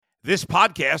This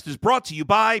podcast is brought to you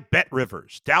by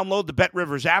BetRivers. Download the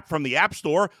BetRivers app from the App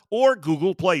Store or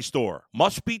Google Play Store.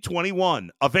 Must be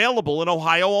 21. Available in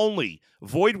Ohio only.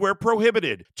 Void where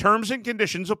prohibited. Terms and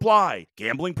conditions apply.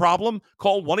 Gambling problem?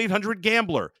 Call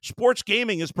 1-800-GAMBLER. Sports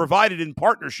gaming is provided in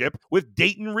partnership with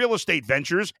Dayton Real Estate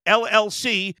Ventures,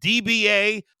 LLC,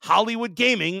 DBA, Hollywood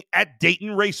Gaming at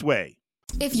Dayton Raceway.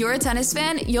 If you're a tennis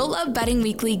fan, you'll love Betting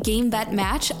Weekly Game Bet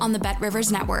Match on the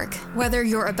BetRivers Network. Whether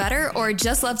you're a bettor or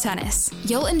just love tennis,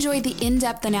 you'll enjoy the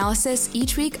in-depth analysis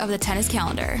each week of the tennis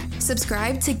calendar.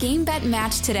 Subscribe to Game Bet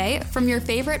Match today from your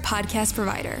favorite podcast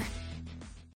provider.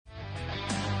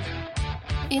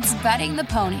 It's Betting the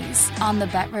Ponies on the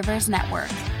BetRivers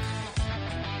Network.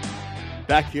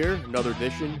 Back here, another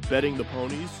edition, Betting the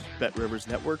Ponies, BetRivers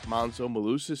Network, Monz and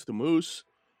Moose, the Moose.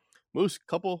 Moose,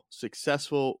 couple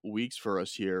successful weeks for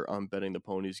us here on Betting the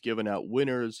Ponies, giving out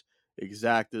winners,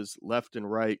 exactas, left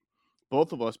and right.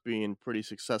 Both of us being pretty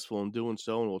successful in doing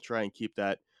so, and we'll try and keep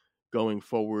that going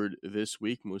forward this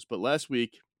week, Moose. But last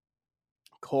week,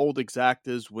 cold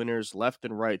exactas, winners, left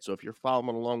and right. So if you're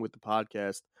following along with the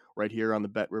podcast right here on the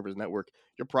BetRivers Network,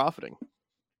 you're profiting.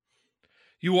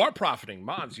 You are profiting.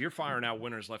 Monz, you're firing out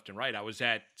winners left and right. I was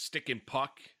at Stick and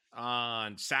Puck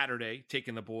on Saturday,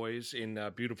 taking the boys in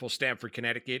beautiful Stamford,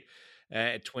 Connecticut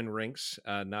at Twin Rinks.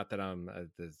 Not that I'm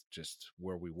just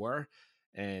where we were.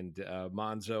 And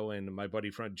Monzo and my buddy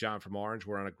friend John from Orange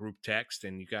were on a group text,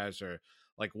 and you guys are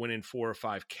like winning 4 or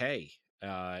 5K.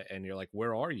 And you're like,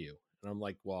 where are you? And I'm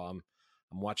like, well, I'm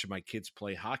watching my kids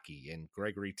play hockey, and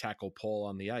Gregory tackled Paul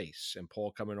on the ice, and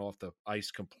Paul coming off the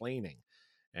ice complaining,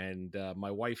 and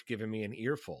my wife giving me an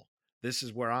earful. This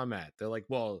is where I'm at. They're like,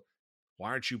 well, why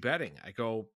aren't you betting? I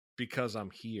go, because I'm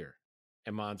here.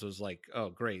 And Monzo was like, oh,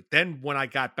 great. Then when I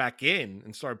got back in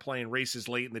and started playing races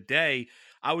late in the day,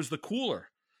 I was the cooler,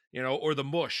 or the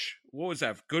mush. What was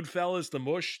that? Goodfellas, the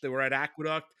mush. They were at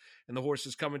Aqueduct and the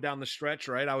horses coming down the stretch,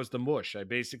 right? I was the mush.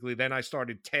 Then I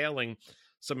started tailing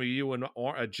some of you and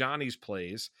Johnny's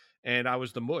plays, and I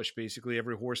was the mush. Basically,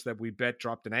 every horse that we bet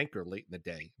dropped an anchor late in the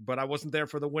day. But I wasn't there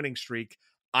for the winning streak.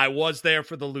 I was there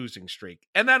for the losing streak.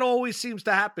 And that always seems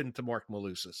to happen to Mark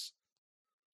Malusis.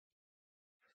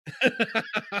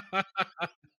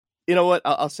 You know what?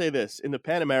 I'll say this. In the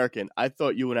Pan American, I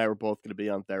thought you and I were both going to be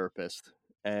on Therapist,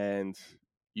 and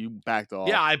you backed off.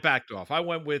 Yeah, I backed off. I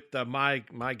went with my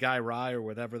guy Rye, or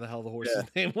whatever the hell the horse's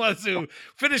name was, who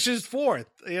finishes fourth.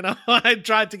 I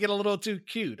tried to get a little too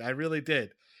cute. I really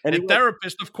did. And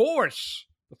Therapist, of course,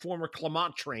 the former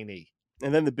Clement trainee.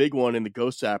 And then the big one in the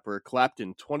Ghost Zapper,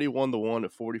 Clapton, 21-1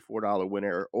 at $44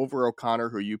 winner over O'Connor,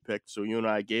 who you picked. So you and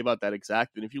I gave out that exacta.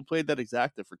 And if you played that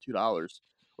exacta for $2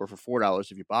 or for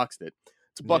 $4 if you boxed it,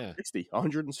 it's $160,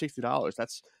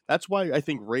 $160. That's why I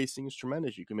think racing is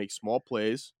tremendous. You can make small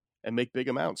plays and make big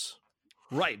amounts.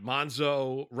 Right.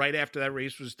 Monzo, right after that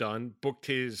race was done, booked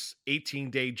his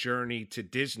 18-day journey to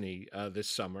Disney this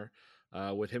summer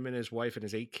with him and his wife and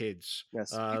his 8 kids.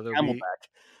 Yes, Camelback.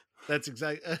 That's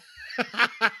exactly.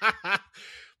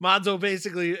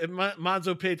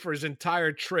 Monzo paid for his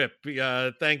entire trip,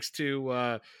 thanks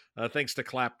to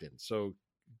Clapton. So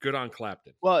good on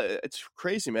Clapton. Well, it's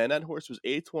crazy, man. That horse was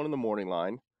 8-1 in the morning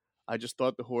line. I just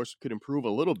thought the horse could improve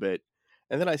a little bit,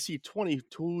 and then I see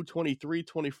 22, 23,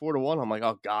 24-1. I'm like,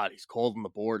 oh God, he's cold on the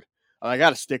board. I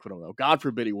got to stick with him though. God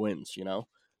forbid he wins,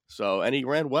 So, and he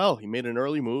ran well. He made an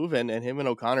early move, and him and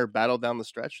O'Connor battled down the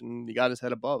stretch, and he got his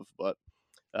head above, but.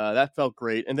 That felt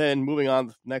great. And then moving on,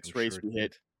 the next race we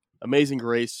hit. Amazing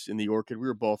race in the Orchid. We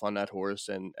were both on that horse.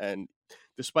 And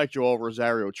despite Joel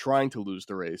Rosario trying to lose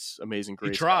the race, amazing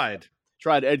grace. He tried.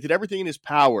 Did everything in his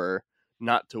power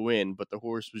not to win, but the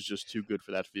horse was just too good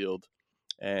for that field.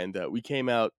 And we came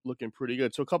out looking pretty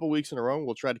good. So a couple weeks in a row,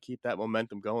 we'll try to keep that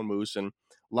momentum going, Moose. And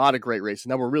a lot of great races.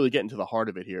 Now we're really getting to the heart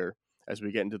of it here as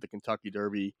we get into the Kentucky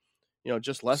Derby.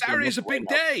 Just less. Saturday's a big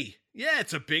day. Yeah,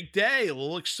 it's a big day. A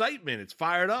little excitement. It's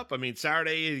fired up. I mean,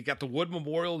 Saturday, you got the Wood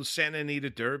Memorial, the Santa Anita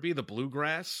Derby, the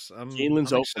Bluegrass.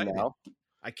 Keeneland's open now.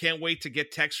 I can't wait to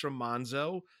get texts from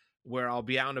Monzo where I'll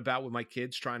be out and about with my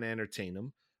kids trying to entertain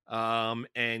them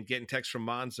and getting texts from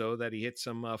Monzo that he hit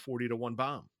some 40-1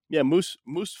 bomb. Yeah, Moose,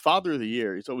 father of the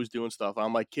year. He's always doing stuff.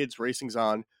 I'm like, kids, racing's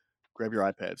on. Grab your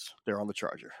iPads. They're on the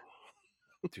charger.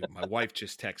 Dude, my wife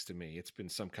just texted me. It's been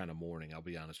some kind of morning. I'll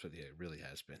be honest with you. It really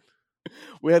has been.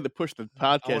 We had to push the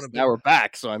podcast. Now we're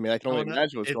back. So, I mean, I can only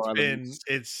imagine what's going on.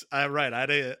 It's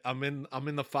right. I'm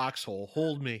in the foxhole.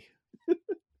 Hold me.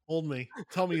 Hold me.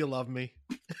 Tell me you love me.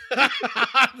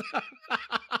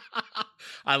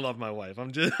 I love my wife.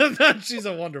 She's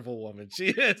a wonderful woman. She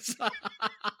is.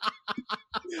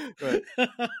 Right.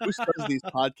 Who does these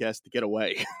podcasts to get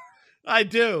away? I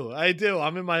do.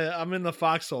 I'm in the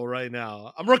foxhole right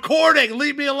now. I'm recording.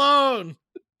 Leave me alone.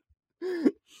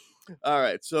 All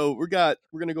right, so we're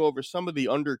gonna go over some of the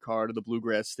undercard of the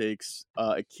Bluegrass Stakes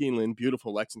at Keeneland,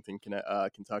 beautiful Lexington,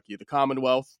 Kentucky, the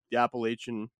Commonwealth, the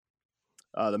Appalachian,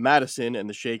 the Madison, and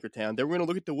the Shakertown. Then we're gonna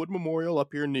look at the Wood Memorial up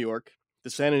here in New York, the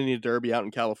Santa Anita Derby out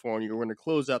in California. We're gonna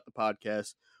close out the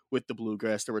podcast with the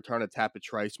Bluegrass, the return of Tapit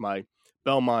Trice, my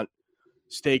Belmont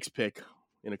Stakes pick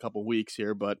in a couple weeks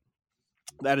here, but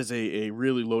that is a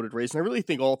really loaded race, and I really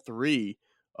think all three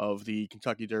of the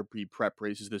Kentucky Derby prep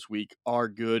races this week are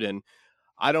good. And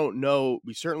I don't know,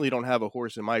 we certainly don't have a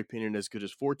horse, in my opinion, as good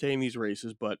as Forte in these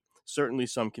races, but certainly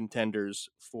some contenders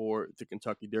for the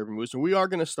Kentucky Derby Moose. And we are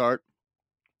going to start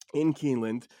in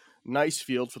Keeneland. Nice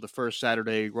field for the first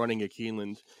Saturday running at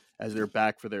Keeneland as they're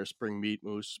back for their spring meet,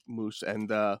 Moose. And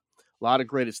a lot of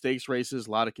graded stakes races,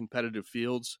 a lot of competitive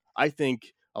fields. I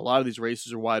think a lot of these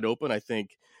races are wide open. I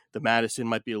think the Madison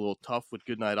might be a little tough with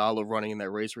Goodnight Olive running in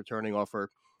that race, returning off her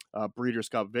Breeders'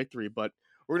 Cup victory. But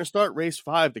we're going to start race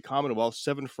 5, the Commonwealth,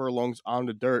 7 furlongs on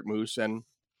the dirt, Moose. And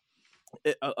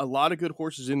a lot of good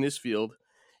horses in this field.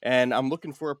 And I'm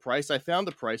looking for a price. I found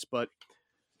the price, but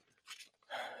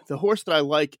the horse that I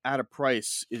like at a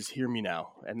price is Hear Me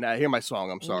Now. And Hear My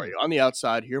Song, I'm sorry. On the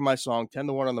outside, Hear My Song,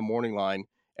 10-1 on the morning line.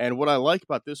 And what I like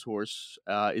about this horse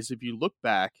is if you look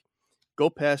back, go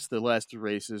past the last 2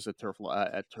 races at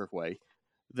Turfway,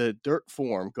 the dirt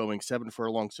form going 7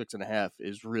 furlongs, 6.5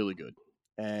 is really good.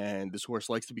 And this horse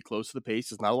likes to be close to the pace.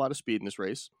 There's not a lot of speed in this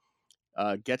race.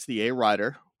 Gets the A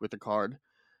rider with the card.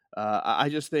 I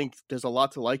just think there's a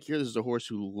lot to like here. This is a horse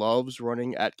who loves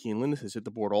running at Keeneland. Has hit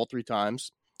the board all 3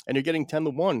 times. And you're getting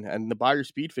 10-1. And the buyer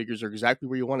speed figures are exactly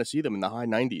where you want to see them, in the high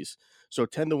 90s. So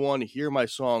 10-1, Hear My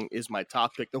Song is my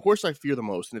top pick. The horse I fear the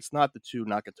most, and it's not the 2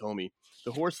 Nakatomi.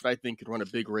 The horse that I think could run a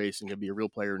big race and can be a real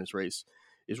player in this race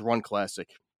is Run Classic.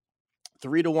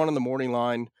 3-1 on the morning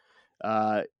line.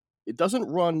 It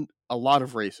doesn't run a lot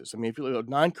of races. I mean, if you look at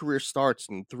 9 career starts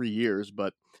in 3 years,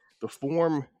 but the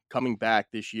form coming back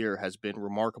this year has been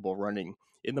remarkable, running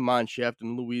in the mine shaft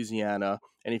in Louisiana.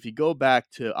 And if you go back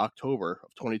to October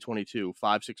of 2022,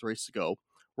 5-6 races ago,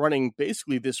 running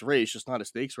basically this race, just not a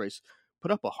stakes race, put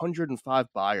up 105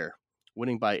 buyer,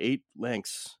 winning by 8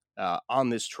 lengths on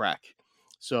this track.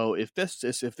 So if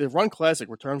the Run Classic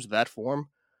returns to that form,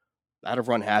 out of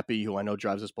Run Happy, who I know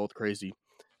drives us both crazy,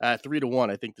 at 3-1,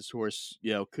 I think this horse,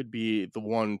 could be the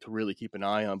one to really keep an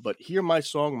eye on. But Hear My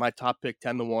Song, my top pick,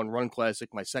 10-1, Run Classic,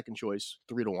 my second choice,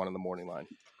 3-1 on the morning line.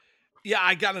 Yeah,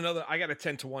 I got a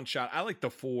 10-1 shot. I like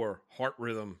the 4 Heart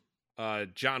Rhythm.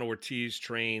 John Ortiz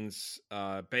trains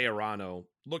Bejarano.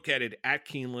 Look at it at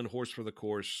Keeneland, horse for the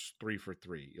course, 3 for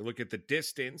 3. You look at the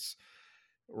distance,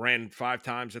 ran 5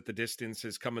 times at the distance,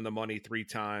 has come in the money 3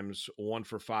 times, 1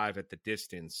 for 5 at the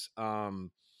distance.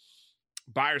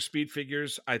 Buyer speed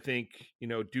figures, I think,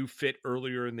 do fit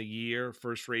earlier in the year.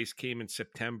 First race came in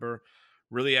September.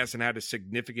 Really hasn't had a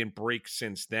significant break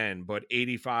since then, but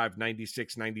 85,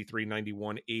 96, 93,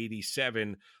 91,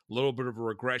 87, a little bit of a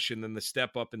regression. Then the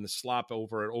step up in the slop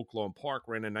over at Oaklawn Park,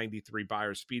 ran a 93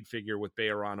 buyer speed figure with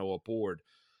Bejarano aboard.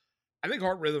 I think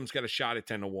Heart Rhythm's got a shot at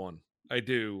 10-1. I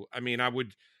do. I mean, I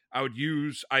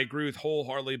agree with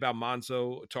wholeheartedly about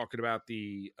Monzo, talking about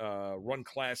the Run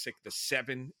Classic, the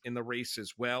 7 in the race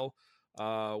as well.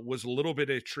 Was a little bit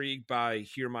intrigued by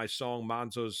Hear My Song,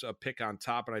 Monzo's pick on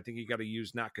top, and I think you got to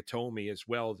use Nakatomi as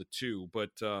well, the 2. But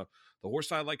the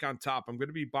horse I like on top, I'm going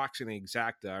to be boxing the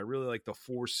Exacta. I really like the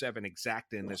 4-7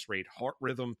 Exacta in this rate. Heart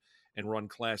Rhythm and Run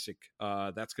Classic.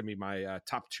 That's going to be my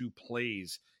top 2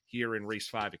 plays here in race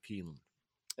 5 at Keeneland.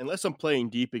 Unless I'm playing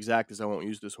deep Exactas, I won't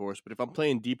use this horse. But if I'm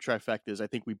playing deep trifectas, I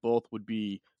think we both would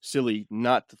be silly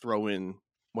not to throw in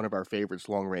one of our favorites,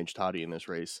 Long Range Toddy, in this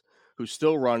race, who's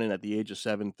still running at the age of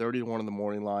 7, 30-1 on the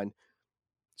morning line.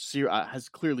 Has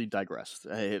clearly digressed.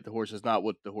 The horse is not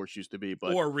what the horse used to be,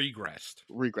 but or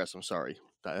regressed. I'm sorry.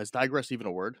 Is digress even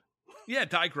a word? Yeah,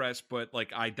 digress, but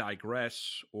like I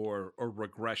digress or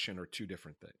regression are 2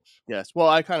 different things. Yes. Well,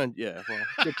 I kind of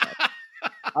good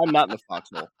I'm not in the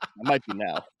foxhole. I might be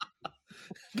now.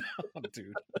 Oh,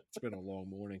 dude, it's been a long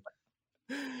morning.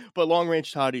 But Long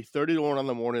Range Toddy, 30-1 on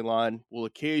the morning line, will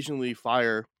occasionally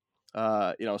fire,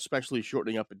 especially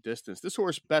shortening up a distance. This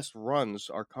horse best runs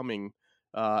are coming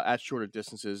at shorter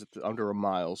distances, under a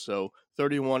mile. So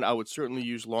 31, I would certainly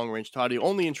use Long Range Toddy,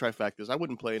 only in trifectas. I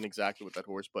wouldn't play in exactly with that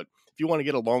horse, but if you want to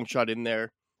get a long shot in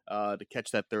there to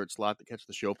catch that third slot, to catch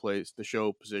the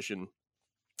show position,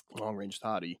 Long Range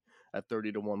Toddy at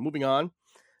 30-1. Moving on,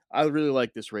 I really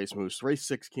like this race, Moose. Race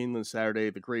 6, Keeneland Saturday,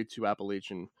 the Grade 2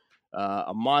 Appalachian,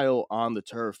 a mile on the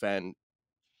turf. And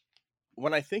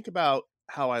when I think about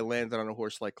how I landed on a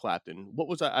horse like Clapton. What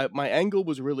was my angle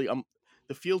was really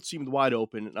the field seemed wide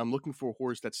open, and I'm looking for a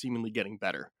horse that's seemingly getting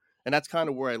better, and that's kind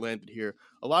of where I landed here.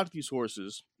 A lot of these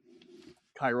horses,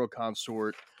 Cairo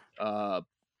Consort,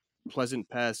 Pleasant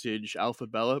Passage, Alpha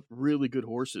Bella, really good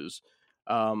horses,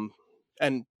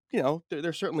 and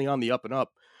they're certainly on the up and up.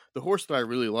 The horse that I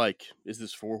really like is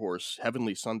this 4-horse,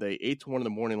 Heavenly Sunday, 8-1 in the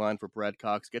morning line for Brad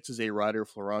Cox. Gets his A rider,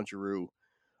 Florent Giroux.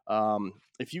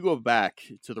 If you go back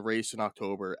to the race in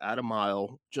October, at a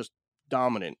mile, just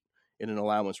dominant in an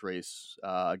allowance race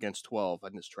against 12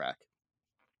 on this track.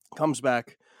 Comes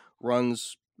back,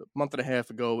 runs a month and a half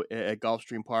ago at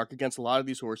Gulfstream Park against a lot of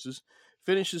these horses.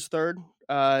 Finishes third.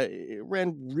 It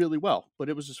ran really well, but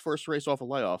it was his first race off a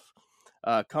layoff.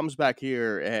 Comes back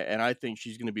here, and I think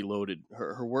she's going to be loaded.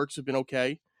 Her works have been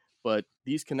okay, but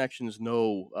these connections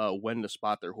know when to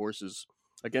spot their horses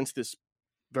against this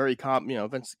very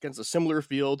against a similar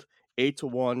field.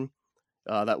 8-1,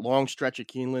 that long stretch at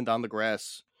Keeneland on the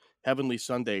grass. Heavenly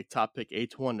Sunday, top pick,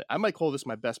 8-1. I might call this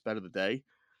my best bet of the day.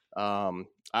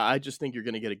 I just think you're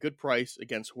going to get a good price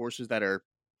against horses that are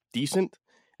decent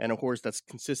and a horse that's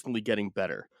consistently getting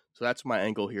better. So that's my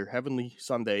angle here. Heavenly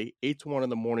Sunday, 8-1 on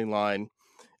the morning line.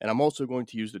 And I'm also going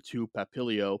to use the 2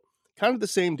 Papilio. Kind of the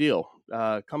same deal.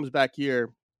 Comes back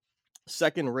here,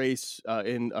 second race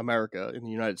in America, in the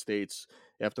United States,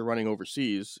 after running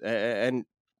overseas, and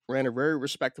ran a very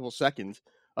respectable second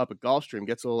up at Gulfstream.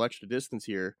 Gets a little extra distance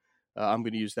here. I'm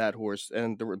going to use that horse.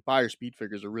 And the buyer speed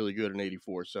figures are really good in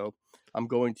 84. So I'm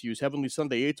going to use Heavenly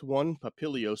Sunday 8-1,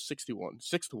 Papilio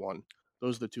 6-1.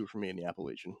 Those are the 2 for me in the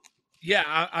Appalachian. Yeah,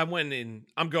 I went in.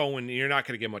 I'm going. You're not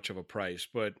going to get much of a price,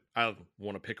 but I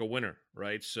want to pick a winner,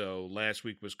 right? So last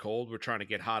week was cold. We're trying to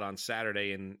get hot on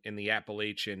Saturday in the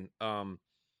Appalachian. I'm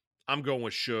going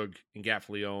with Shug and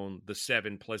Gaffleone, the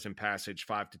 7 Pleasant Passage,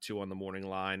 5-2 on the morning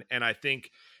line. And I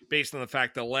think based on the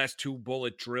fact the last 2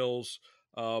 bullet drills,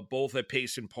 both at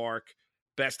Payson Park,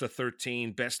 best of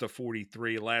 13, best of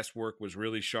 43. Last work was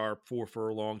really sharp, 4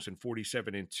 furlongs and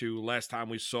 47-2. Last time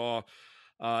we saw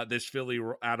this filly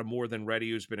out of More Than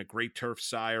Ready, who's been a great turf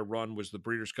sire run, was the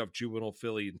Breeders' Cup Juvenile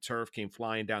filly in turf, came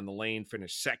flying down the lane,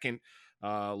 finished second,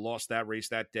 lost that race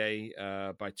that day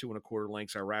by 2 1/4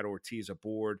 lengths. Irad Ortiz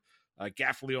aboard.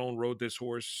 Gaffleone rode this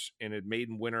horse in a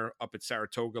maiden winner up at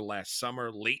Saratoga last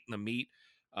summer, late in the meet.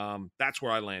 That's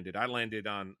where I landed. I landed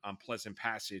on Pleasant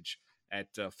Passage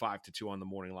at 5-2 on the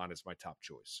morning line as my top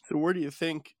choice. So where do you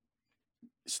think,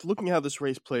 looking how this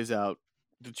race plays out,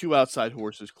 the 2 outside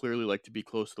horses clearly like to be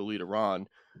close to the leader on.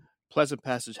 Pleasant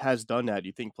Passage has done that. Do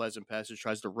you think Pleasant Passage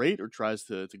tries to rate or tries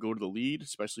to go to the lead,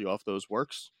 especially off those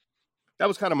works? That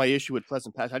was kind of my issue with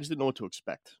Pleasant Passage. I just didn't know what to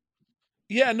expect.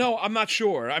 Yeah, no, I'm not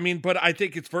sure. I mean, but I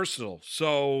think it's versatile.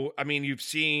 So, I mean, you've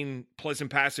seen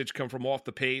Pleasant Passage come from off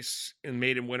the pace and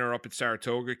maiden winner up at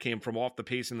Saratoga, came from off the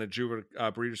pace in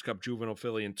the Breeders' Cup Juvenile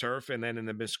filly and turf, and then in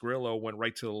the Miss Grillo went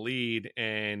right to the lead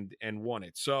and won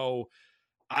it. So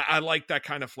I like that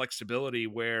kind of flexibility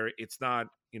where it's not,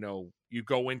 you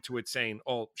go into it saying,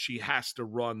 oh, she has to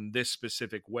run this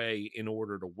specific way in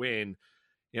order to win.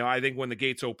 I think when the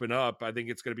gates open up, I think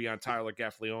it's going to be on Tyler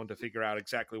Gaffleone to figure out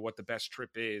exactly what the best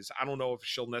trip is. I don't know if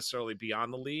she'll necessarily be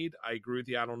on the lead. I agree with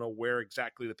you. I don't know where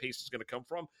exactly the pace is going to come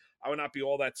from. I would not be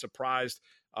all that surprised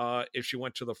if she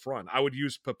went to the front. I would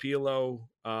use Papilio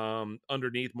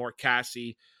underneath, Mark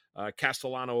Cassie,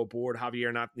 Castellano aboard.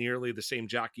 Javier, not nearly the same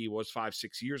jockey he was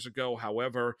 5-6 years ago.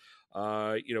 However,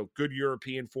 good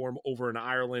European form over in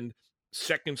Ireland.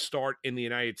 Second start in the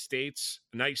United States.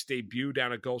 A nice debut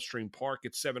down at Gulfstream Park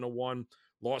at 7-1.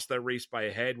 Lost that race by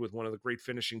a head with one of the great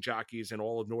finishing jockeys in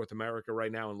all of North America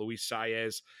right now, in Luis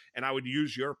Saez. And I would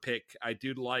use your pick. I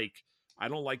don't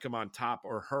like him on top,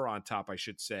 or her on top, I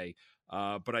should say.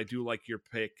 But I do like your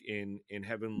pick in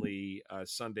Heavenly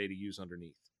Sunday to use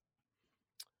underneath.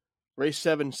 Race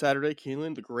 7 Saturday,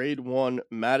 Keeneland, the Grade 1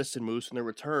 Monz and Moose, and the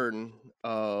return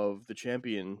of the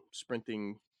champion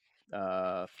sprinting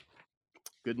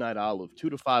Goodnight Olive,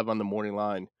 2-5 on the morning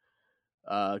line.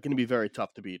 Going to be very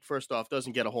tough to beat. First off,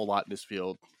 doesn't get a whole lot in this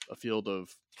field. A field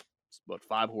of about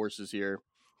 5 horses here.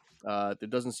 There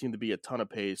doesn't seem to be a ton of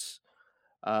pace.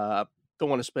 Don't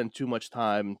want to spend too much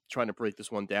time trying to break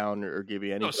this one down or give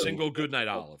you anything. No, single Goodnight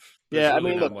Olive. There's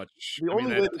really look, the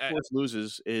only way this horse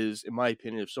loses is, in my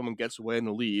opinion, if someone gets away in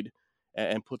the lead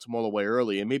and puts them all away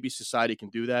early. And maybe Society can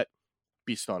do that.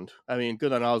 Be stunned. I mean,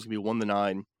 Goodnight Olive is going to be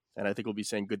 1-9. And I think we'll be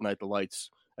saying goodnight the lights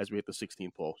as we hit the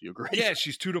 16th pole. You agree? Yeah,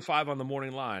 she's 2-5 on the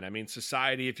morning line. I mean,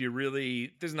 Society, if you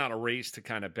really, there's not a race to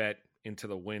kind of bet into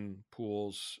the win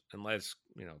pools unless,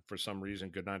 for some reason,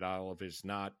 Goodnight Olive is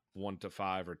not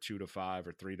 1-5 or 2-5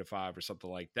 or 3-5 or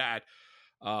something like that.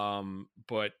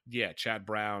 But yeah, Chad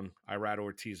Brown, Irad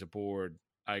Ortiz aboard.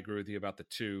 I agree with you about the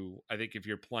 2. I think if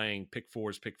you're playing pick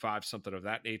 4s, pick 5s, something of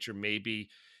that nature, maybe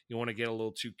you want to get a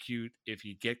little too cute. If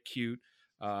you get cute,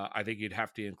 I think you'd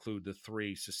have to include the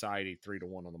 3 Society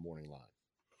 3-1 on the morning line.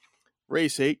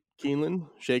 Race 8, Keeneland,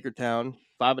 Shakertown,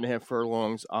 5.5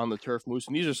 furlongs on the turf, Moose.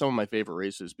 And these are some of my favorite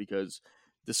races because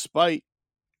despite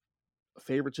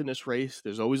favorites in this race,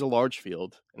 there's always a large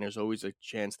field and there's always a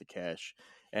chance to cash.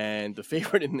 And the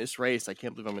favorite in this race, I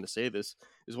can't believe I'm going to say this,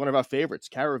 is one of our favorites,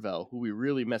 Caravel, who we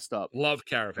really messed up. Love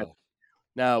Caravel.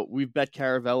 Now, we've bet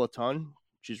Caravel a ton.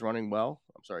 He's running well.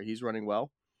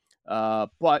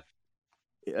 But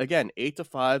again,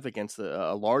 8-5 against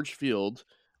a large field,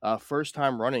 first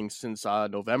time running since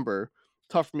November.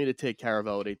 Tough for me to take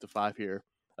Caravel at 8-5 here,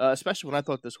 especially when I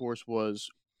thought this horse was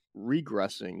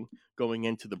regressing going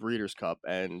into the Breeders' Cup,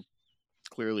 and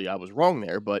clearly I was wrong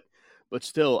there. But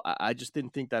still, I just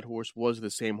didn't think that horse was the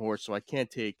same horse, so I can't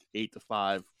take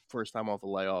 8-5 first time off a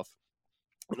layoff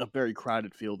in a very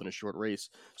crowded field in a short race.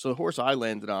 So the horse I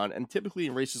landed on, and typically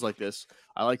in races like this,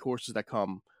 I like horses that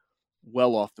come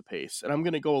well off the pace. And I'm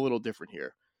going to go a little different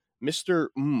here. Mr.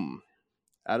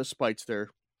 Out of Speightster,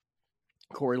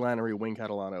 Corey Lannery, Wayne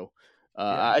Catalano,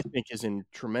 I think is in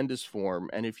tremendous form.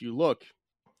 And if you look,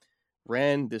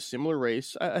 ran this similar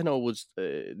race. I know it was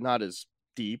not as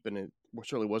deep, and it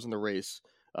certainly wasn't the race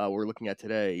we're looking at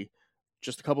today.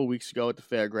 Just a couple of weeks ago at the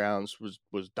fairgrounds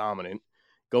was dominant.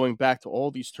 Going back to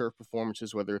all these turf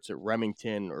performances, whether it's at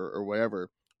Remington or whatever,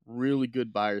 really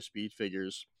good buyer speed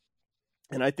figures.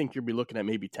 And I think you'll be looking at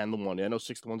maybe 10-1. I know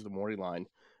 6-1's the morning line.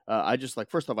 I just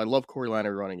first off, I love Corey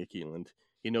Lannery running at Keeneland.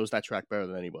 He knows that track better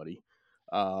than anybody.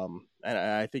 And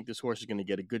I think this horse is going to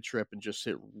get a good trip and just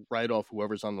sit right off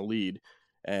whoever's on the lead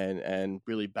and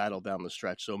really battle down the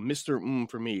stretch. So Mr.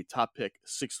 For me, top pick,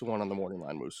 6-1 on the morning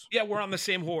line, Moose. Yeah, we're on the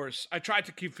same horse. I tried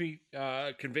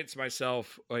to convince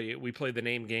myself we play the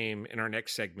name game in our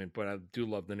next segment, but I do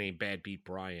love the name Bad Beat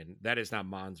Brian. That is not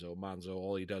Monzo. Monzo,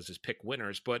 all he does is pick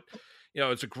winners, but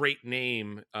it's a great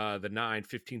name, the 9,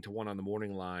 15-1 on the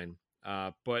morning line.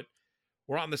 But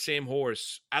we're on the same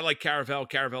horse. I like Caravel.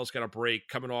 Caravel's got a break,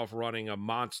 coming off running a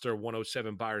monster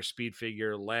 107 buyer speed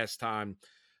figure last time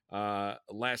in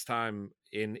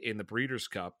the Breeders'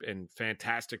 Cup, and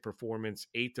fantastic performance.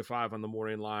 8-5 on the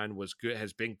morning line was good,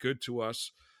 has been good to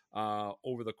us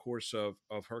over the course of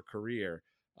her career.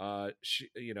 Over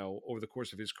the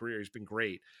course of his career, he's been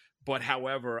great. But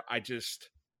however, I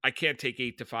can't take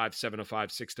 8-5, 7-5,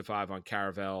 6-5 on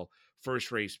Caravel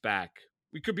first race back.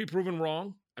 We could be proven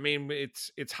wrong. I mean,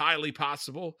 it's highly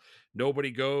possible.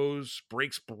 Nobody goes,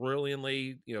 breaks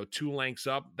brilliantly, 2 lengths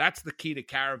up. That's the key to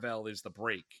Caravel, is the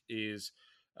break, is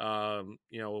one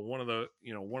of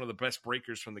the best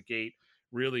breakers from the gate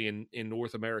really in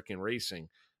North American racing.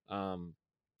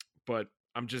 But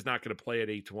I'm just not going to play at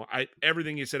 8-1.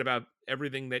 Everything you said about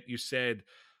everything that you said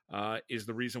is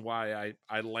the reason why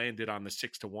I landed on the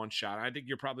 6-1 shot. I think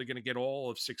you're probably going to get all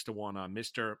of 6-1 on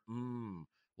Mr.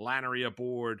 Lannery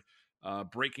aboard,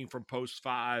 breaking from post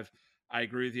 5. I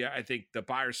agree with you. I think the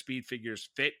buyer speed figures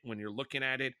fit when you're looking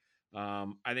at it.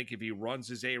 I think if he runs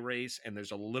his A race and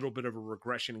there's a little bit of a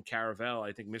regression in Caravel,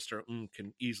 I think Mr.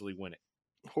 can easily win it.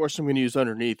 Horse I'm going to use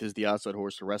underneath is the outside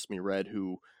horse, Arrest Me Red,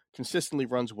 who consistently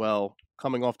runs well,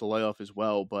 coming off the layoff as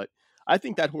well. But I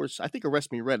think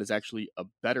Arrest Me Red is actually a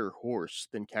better horse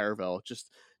than Caravel. It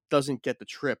just doesn't get the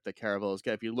trip that Caravel has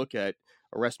got. If you look at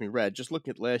Arrest Me Red, just look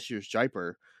at last year's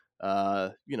Jaipur,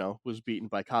 was beaten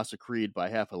by Casa Creed by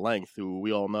half a length, who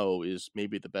we all know is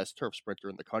maybe the best turf sprinter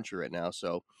in the country right now.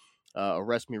 So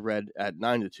Arrest Me Red at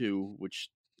 9-2, which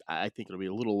I think it'll be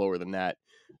a little lower than that,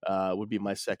 would be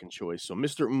my second choice. So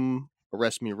Mr.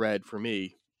 Arrest Me Red for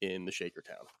me in the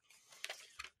Shakertown.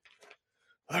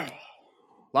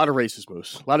 A lot of races,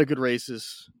 Moose. A lot of good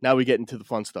races. Now we get into the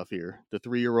fun stuff here. The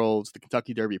 3-year-olds, the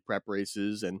Kentucky Derby prep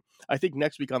races. And I think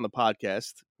next week on the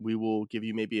podcast, we will give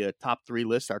you maybe a top 3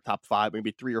 list, our top 5,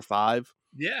 maybe 3 or 5.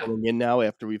 Yeah. Going in now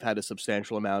after we've had a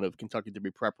substantial amount of Kentucky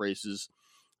Derby prep races.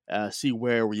 See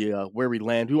where we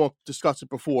land. We won't discuss it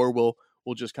before.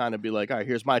 We'll just kind of be like, all right,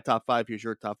 here's my top 5. Here's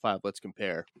your top 5. Let's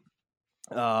compare.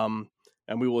 And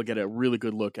we will get a really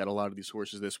good look at a lot of these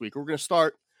horses this week. We're going to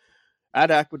start at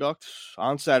Aqueduct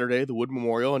on Saturday, the Wood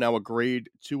Memorial, now a grade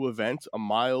 2 event, a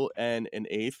mile and an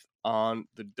eighth on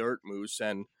the dirt, Moose.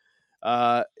 And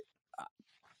I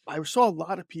saw a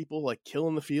lot of people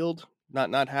killing the field,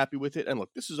 not happy with it. And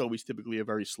look, this is always typically a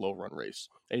very slow run race,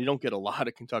 and you don't get a lot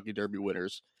of Kentucky Derby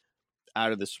winners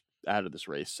out of this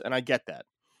race. And I get that.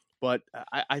 But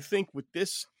I think with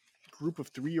this group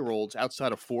of 3-year-olds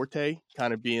outside of Forte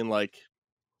kind of being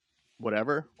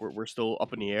whatever, we're still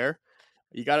up in the air.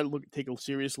 You got to take a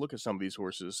serious look at some of these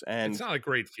horses, and It's not a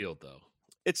great field, though.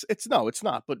 it's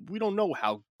not. But we don't know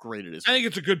how great it is. I think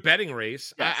it's a good betting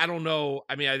race. Yes. I don't know.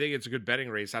 I mean, I think it's a good betting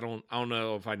race. I don't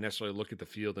know if I necessarily look at the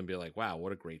field and be like, wow,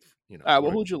 what a great, All right,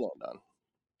 well, who'd you land on?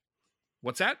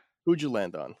 What's that? Who'd you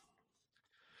land on?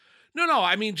 No.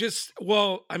 I mean,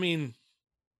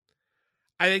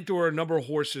 I think there were a number of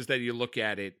horses that you look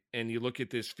at it and you look at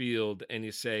this field and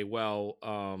you say, well,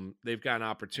 they've got an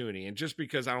opportunity. And just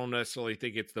because I don't necessarily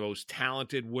think it's the most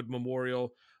talented Wood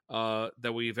Memorial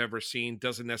that we've ever seen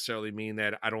doesn't necessarily mean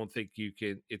that I don't think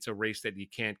it's a race that you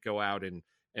can't go out and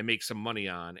make some money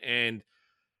on. And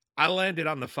I landed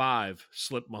on the 5,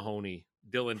 Slip Mahoney,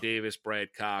 Dylan Davis, Brad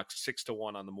Cox,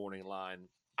 6-1 on the morning line.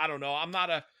 I don't know. I'm not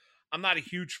a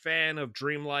huge fan of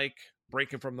Dreamlike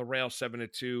breaking from the rail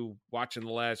 7-2, watching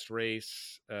the last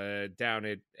race down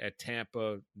at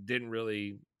Tampa. Didn't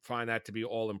really find that to be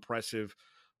all impressive.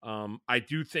 I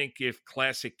do think if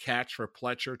Classic Catch for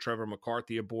Pletcher, Trevor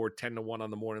McCarthy aboard 10-1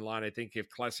 on the morning line, I think if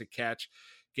Classic Catch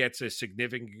gets a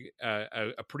significant,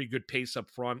 a pretty good pace up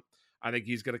front, I think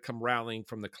he's going to come rallying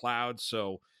from the clouds.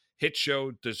 So Hit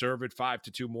Show, deserved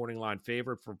 5-2 morning line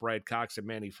favorite for Brad Cox and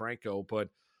Manny Franco. But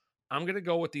I'm going to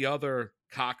go with the other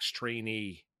Cox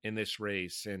trainee in this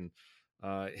race. And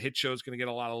Hit Show is going to get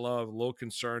a lot of love. A little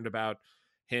concerned about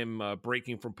him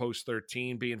breaking from post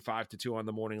 13, being 5-2 on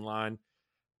the morning line.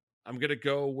 I'm going to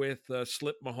go with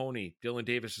Slip Mahoney. Dylan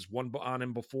Davis has won on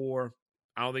him before.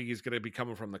 I don't think he's going to be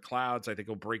coming from the clouds. I think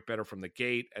he'll break better from the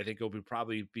gate. I think he'll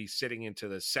probably be sitting into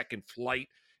the second flight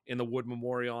in the Wood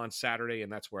Memorial on Saturday,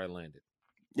 and that's where I landed.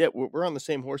 Yeah, we're on the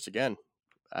same horse again.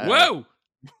 Whoa!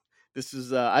 This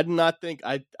is I did not think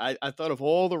I thought of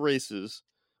all the races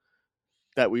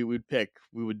that we would pick,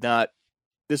 we would not.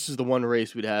 This is the one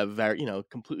race we'd have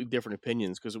completely different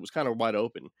opinions because it was kind of wide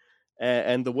open.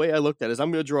 And the way I looked at it is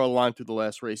I'm going to draw a line through the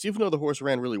last race. Even though the horse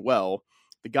ran really well,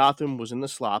 the Gotham was in the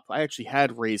slop. I actually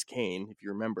had Ray's Cane, if you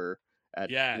remember,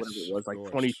 at whatever it was, like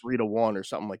 23-1 or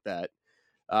something like that.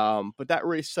 But that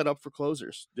race set up for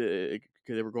closers. They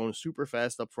were going super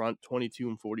fast up front, 22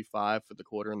 and 45 for the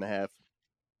quarter and a half.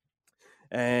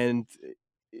 And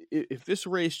if this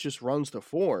race just runs to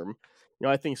form,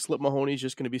 I think Slip Mahoney's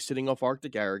just going to be sitting off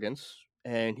Arctic Arrogance,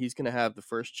 and he's going to have the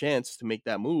first chance to make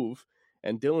that move.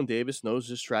 And Dylan Davis knows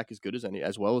this track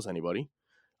as well as anybody.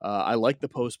 I like the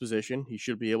post position. He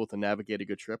should be able to navigate a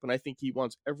good trip, and I think he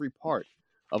wants every part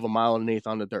of 1 1/8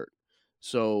 on the dirt.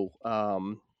 So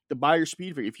the buyer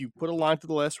speed figure, if you put a line to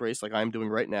the last race like I'm doing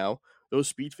right now, those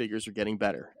speed figures are getting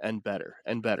better and better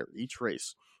and better each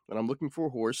race. And I'm looking for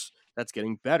a horse that's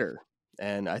getting better.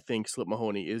 And I think Slip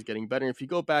Mahoney is getting better. If you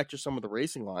go back to some of the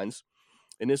racing lines,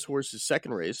 in this horse's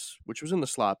second race, which was in the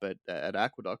slop at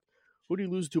Aqueduct, who did he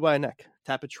lose to by a neck?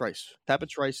 Tappet Trice. Tappet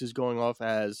Trice is going off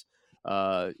as,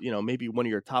 maybe one of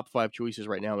your top 5 choices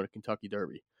right now in a Kentucky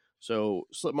Derby. So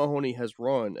Slip Mahoney has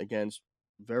run against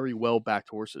very well-backed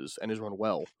horses and has run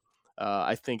well.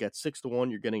 I think at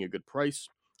 6-1, you're getting a good price.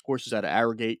 Horses out of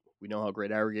Arrogate. We know how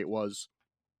great Arrogate was.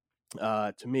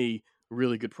 To me,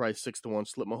 really good price, 6-1.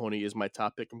 Slip Mahoney is my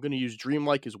top pick. I'm going to use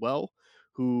Dreamlike as well,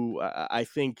 who I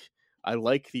think I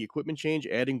like the equipment change,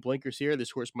 adding blinkers here.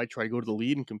 This horse might try to go to the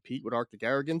lead and compete with Arctic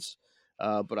Arrogance.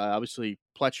 But obviously,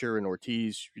 Pletcher and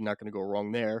Ortiz, you're not going to go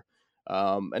wrong there.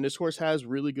 And this horse has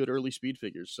really good early speed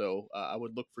figures. So I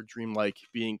would look for Dreamlike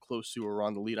being close to or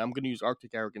on the lead. I'm going to use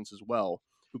Arctic Arrogance as well,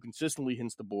 who consistently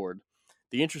hits the board.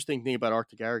 The interesting thing about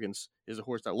Arctic Arrogance is a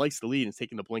horse that likes the lead and is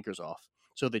taking the blinkers off.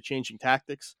 So they're changing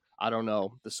tactics. I don't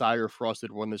know. The sire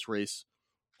Frosted won this race.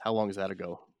 How long is that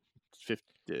ago?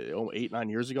 8-9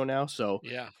 years ago now. So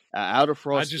yeah, out of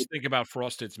Frosted. I just think about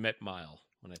Frosted's Met Mile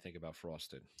when I think about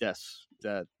Frosted. Yes,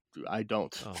 that I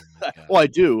don't. Oh my God. Well, I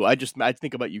do. I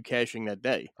think about you cashing that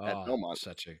day at Belmont.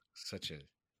 Such a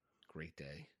great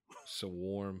day. So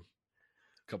warm.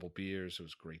 A couple beers. It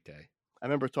was a great day. I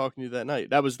remember talking to you that night.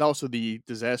 That was also the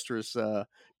disastrous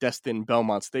Destin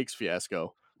Belmont Stakes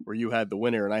fiasco where you had the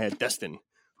winner and I had Destin,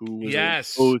 who was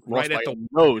right at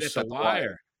the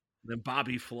wire. Then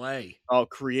Bobby Flay. Oh,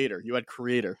 Creator. You had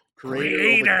Creator.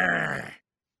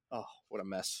 Oh, what a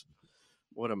mess.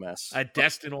 What a mess. I had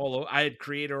Destin all over. I had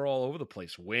Creator all over the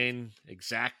place. Win,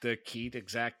 Exacta, Keat,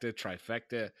 Exacta,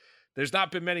 Trifecta. There's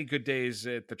not been many good days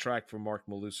at the track for Mark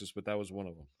Malusis, but that was one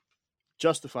of them.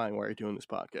 Justifying why you're doing this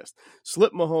podcast.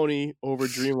 Slip Mahoney over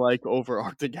Dreamlike over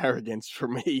Arctic Arrogance for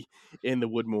me in the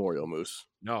Wood Memorial, Moose.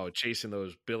 No, chasing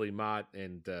those Billy Mott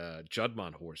and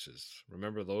Judmont horses.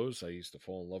 Remember those? I used to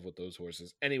fall in love with those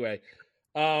horses. Anyway,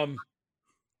 I'm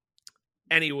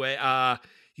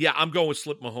going with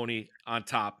Slip Mahoney on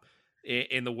top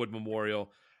in the Wood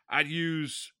Memorial.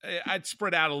 I'd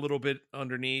spread out a little bit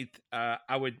underneath.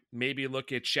 I would maybe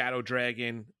look at Shadow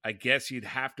Dragon. I guess you'd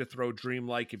have to throw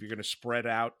Dreamlike if you're going to spread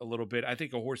out a little bit. I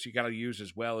think a horse you got to use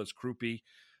as well as Crouppy.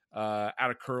 Out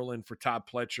of Keeneland for Todd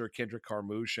Pletcher, Kendrick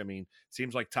Carmouche. I mean,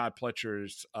 seems like Todd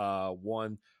Pletcher's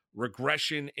won.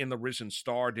 Regression in the Risen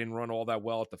Star didn't run all that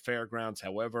well at the fairgrounds.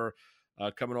 However,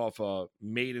 coming off a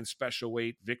maiden special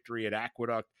weight victory at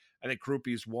Aqueduct, I think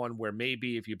Crouppy's one where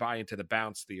maybe if you buy into the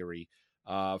bounce theory,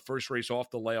 first race off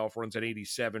the layoff runs at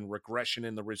 87, regression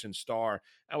in the Risen Star.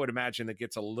 I would imagine that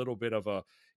gets a little bit of a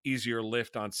easier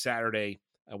lift on Saturday.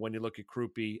 When you look at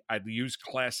Crouppy, I'd use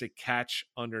Classic Catch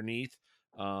underneath.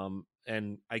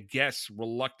 And I guess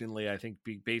reluctantly, I think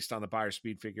based on the buyer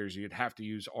speed figures, you'd have to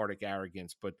use Arctic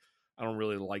Arrogance, but I don't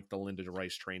really like the Linda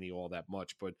DeRice trainee all that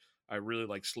much, but I really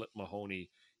like Slip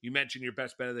Mahoney. You mentioned your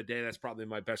best bet of the day. That's probably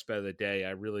my best bet of the day.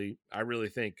 I really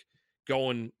think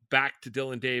going back to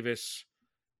Dylan Davis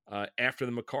after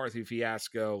the McCarthy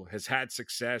fiasco has had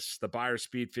success. The buyer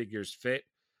speed figures fit.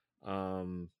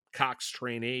 Cox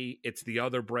trainee. It's the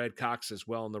other bred Cox as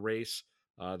well in the race.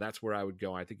 That's where I would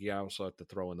go. I think you also have to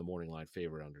throw in the morning line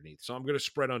favorite underneath. So I'm going to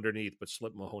spread underneath, but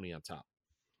slip Mahoney on top.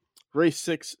 Race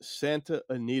 6, Santa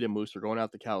Anita Moose. They're going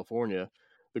out to California.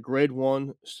 The Grade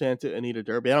 1 Santa Anita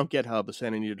Derby. I don't get how the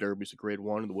Santa Anita Derby is a Grade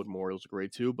 1 and the Wood Memorial is a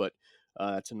Grade 2, but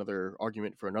that's another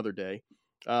argument for another day.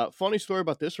 Funny story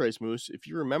about this race, Moose. If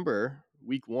you remember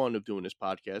week 1 of doing this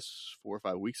podcast 4 or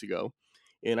 5 weeks ago,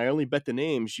 and I only bet the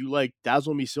names, you like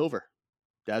Dazzle Me Silver.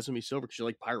 Dazzle Me Silver because you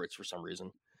like Pirates for some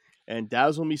reason. And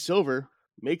Dazzle Me Silver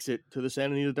makes it to the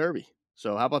Santa Anita Derby.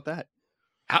 So how about that?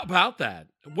 How about that?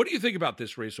 What do you think about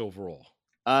this race overall?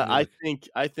 I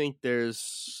think there's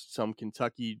some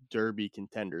Kentucky Derby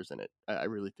contenders in it. I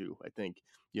really do. I think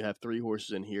you have 3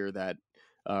 horses in here that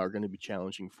are going to be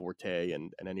challenging Forte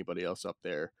and anybody else up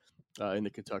there in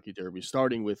the Kentucky Derby,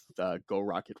 starting with Go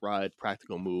Rocket Ride,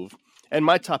 Practical Move, and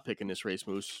my top pick in this race,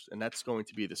 Moose, and that's going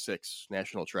to be the 6,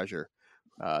 National Treasure.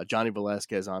 Johnny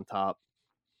Velasquez on top.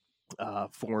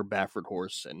 Former Baffert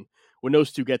horse, and when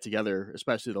those two get together,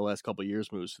 especially the last couple of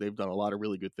years, Moose, they've done a lot of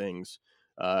really good things.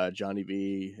 Johnny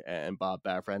V and Bob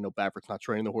Baffert. I know Baffert's not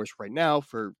training the horse right now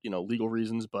for legal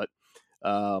reasons, but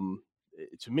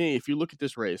to me, if you look at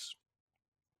this race,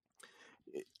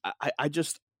 I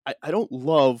don't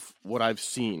love what I've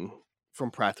seen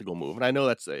from Practical Move, and I know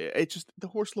that's the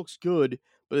horse looks good,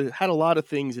 but it had a lot of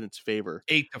things in its favor.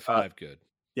 8-5 good.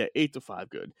 Yeah, 8-5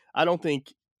 good. I don't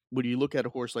think. When you look at a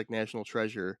horse like National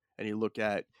Treasure and you look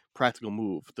at Practical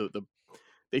Move,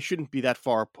 they shouldn't be that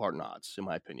far apart in odds, in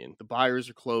my opinion. The buyers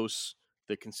are close.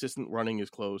 The consistent running is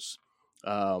close.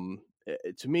 To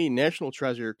me, National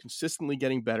Treasure consistently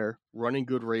getting better, running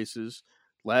good races.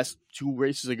 Last 2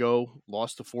 races ago,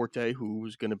 lost to Forte, who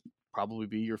was going to probably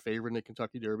be your favorite in the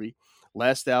Kentucky Derby.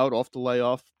 Last out, off the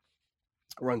layoff,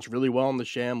 runs really well in the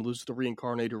Sham, loses to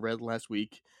Reincarnated Red last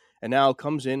week, and now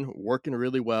comes in working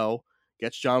really well.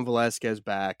 Gets John Velasquez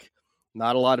back.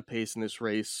 Not a lot of pace in this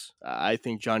race. I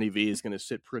think Johnny V is going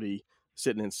to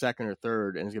sitting in second or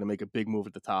third, and is going to make a big move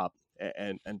at the top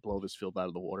and blow this field out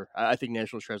of the water. I think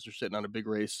National Treasure sitting on a big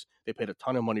race. They paid a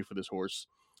ton of money for this horse.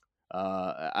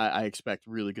 I expect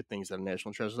really good things out of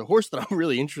National Treasure. The horse that I'm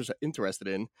really interested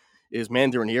in is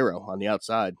Mandarin Hero on the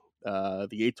outside.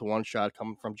 The 8-1 shot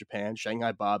coming from Japan.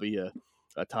 Shanghai Bobby,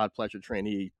 a Todd Pletcher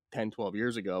trainee 10, 12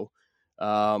 years ago.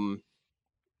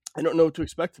 I don't know what to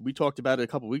expect. We talked about it a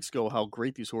couple weeks ago, how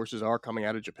great these horses are coming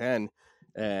out of Japan.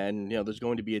 And, there's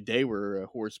going to be a day where a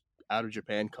horse out of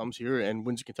Japan comes here and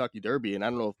wins the Kentucky Derby. And I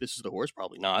don't know if this is the horse,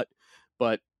 probably not.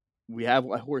 But we have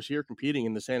a horse here competing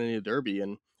in the Santa Anita Derby.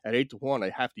 And at 8-1, I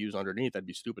have to use underneath. I'd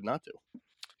be stupid not to.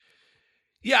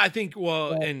 Yeah, I think,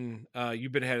 and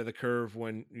you've been ahead of the curve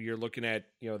when you're looking at,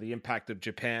 the impact of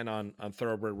Japan on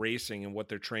thoroughbred racing and what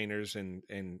their trainers and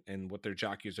what their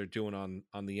jockeys are doing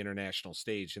on the international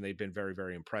stage. And they've been very,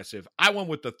 very impressive. I went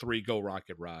with the 3 Go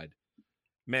Rocket Ride.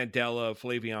 Mandela,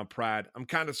 Flavion Pratt. I'm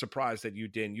kind of surprised that you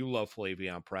didn't. You love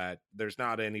Flavion Pratt. There's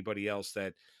not anybody else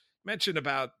that mentioned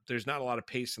about there's not a lot of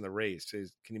pace in the race.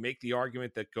 Can you make the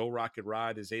argument that Go Rocket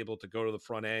Ride is able to go to the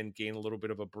front end, gain a little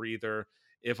bit of a breather,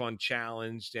 if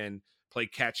unchallenged, and play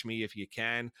catch me if you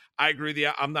can? I agree with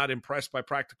you. I'm not impressed by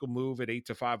Practical Move at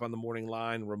 8-5 on the morning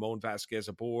line. Ramon Vasquez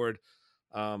aboard.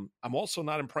 I'm also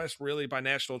not impressed really by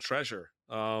National Treasure.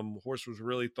 Horse was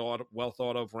really well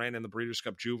thought of, ran in the Breeders'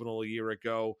 Cup Juvenile a year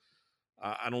ago.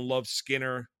 I don't love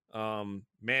Skinner.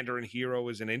 Mandarin Hero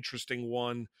is an interesting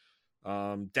one.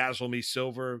 Dazzle Me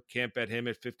Silver, can't bet him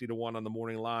at 50-1 on the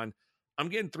morning line. I'm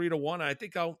getting 3-1. I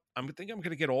think I'm going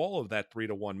to get all of that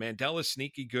 3-1. Mandela's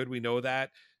sneaky good. We know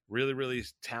that. Really, really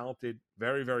talented,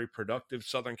 very, very productive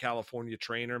Southern California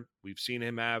trainer. We've seen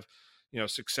him have,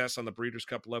 success on the Breeders'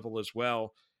 Cup level as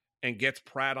well, and gets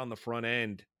Pratt on the front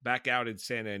end back out in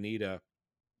Santa Anita.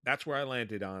 That's where I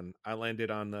landed on. I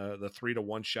landed on the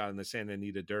 3-1 shot in the Santa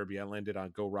Anita Derby. I landed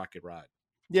on Go Rocket Ride.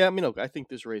 Yeah, I mean, look, I think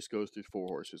this race goes through 4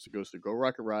 horses. It goes through Go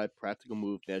Rocket Ride, Practical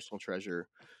Move, National Treasure,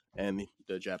 and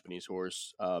the Japanese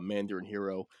horse, Mandarin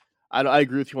Hero. I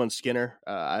agree with you on Skinner.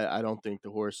 I don't think the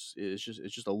horse is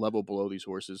just a level below these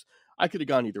horses. I could have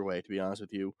gone either way, to be honest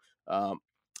with you.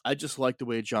 I just like the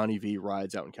way Johnny V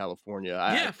rides out in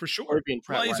California. For sure.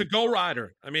 Well, he's a go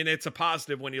rider. I mean, it's a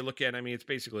positive when you look at it. I mean, it's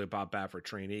basically a Bob Baffert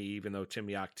trainee, even though Tim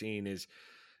Yakteen is,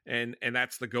 and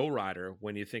that's the go rider.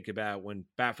 When you think about when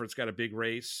Baffert's got a big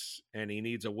race and he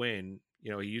needs a win, he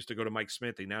used to go to Mike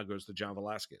Smith. He now goes to John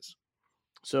Velasquez.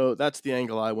 So that's the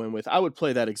angle I went with. I would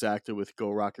play that exactly with Go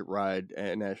Rocket Ride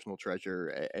and National Treasure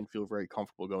and feel very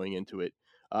comfortable going into it.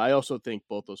 I also think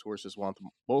both these horses want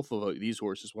a 1.1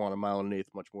 1/8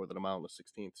 much more than a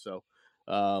 1.16. So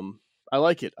I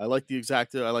like it. I like the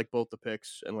exacta. I like both the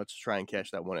picks, and let's try and cash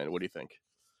that one in. What do you think?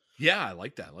 Yeah, I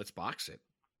like that. Let's box it.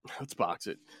 Let's box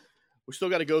it. We still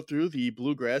got to go through the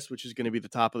Bluegrass, which is going to be the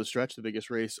top of the stretch, the biggest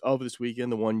race of this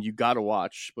weekend, the one you got to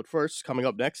watch. But first, coming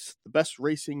up next, the best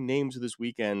racing names of this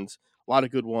weekend. A lot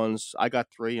of good ones. I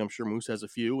got 3. I'm sure Moose has a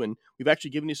few. And we've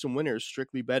actually given you some winners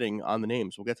strictly betting on the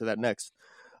names. We'll get to that next.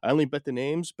 I only bet the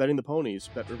names, betting the ponies,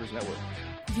 Bet Rivers Network.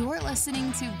 You're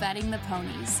listening to Betting the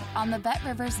Ponies on the Bet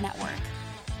Rivers Network.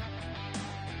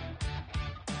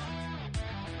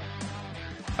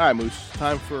 All right, Moose,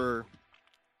 time for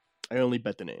I only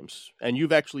bet the names. And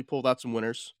you've actually pulled out some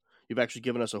winners. You've actually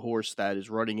given us a horse that is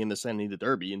running in the Santa Anita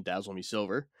Derby in Dazzle Me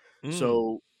Silver.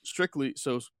 So strictly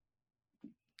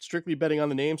betting on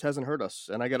the names hasn't hurt us.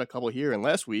 And I got a couple here. And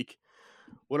last week,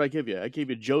 what did I give you? I gave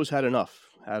you Joe's Had Enough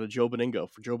out of Joe Beningo.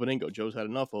 For Joe Beningo, Joe's Had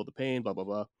Enough, Oh the Pain, blah, blah,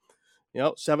 blah.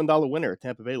 $7 winner at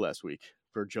Tampa Bay last week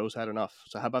for Joe's Had Enough.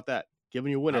 So how about that?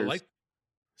 Giving you winners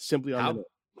simply on the name.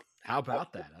 How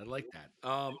about that? I like that.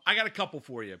 I got a couple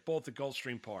for you, both at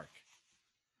Gulfstream Park.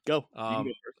 Go. All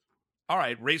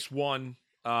right, race 1,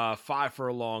 5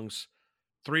 furlongs,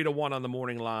 3-1 on the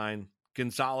morning line.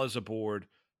 Gonzalez aboard.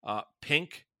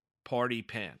 Pink Party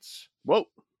Pants. Whoa.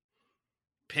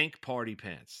 Pink Party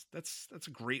Pants. That's a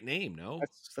great name, no?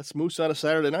 That's Moose on a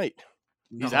Saturday night.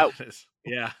 He's out.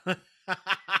 Yeah.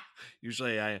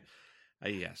 Usually I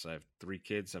have 3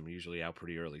 kids. I'm usually out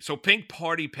pretty early. So Pink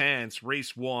Party Pants,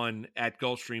 race 1 at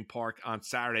Gulfstream Park on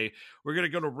Saturday. We're going to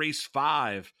go to race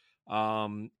 5.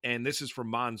 And this is for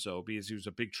Monzo because he was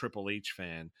a big Triple H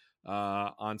fan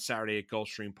on Saturday at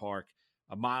Gulfstream Park.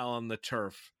 A mile on the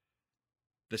turf.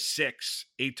 The 6,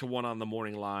 8-1 on the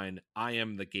morning line. I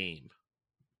Am the Game.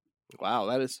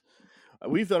 Wow,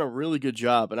 we've done a really good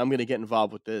job, and I'm going to get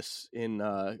involved with this in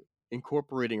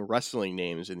incorporating wrestling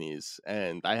names in these,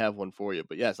 and I have one for you.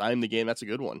 But yes, I Am the Game. That's a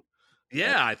good one.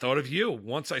 Yeah, I thought of you.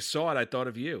 Once I saw it, I thought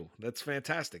of you. That's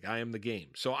fantastic. I Am the Game.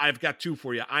 So I've got 2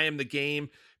 for you. I Am the Game,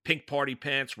 Pink Party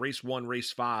Pants, race 1,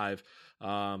 race 5,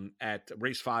 at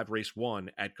race 5, race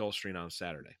 1 at Gulfstream on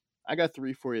Saturday. I got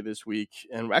 3 for you this week,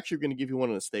 and we're actually going to give you one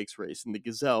in the stakes race. In the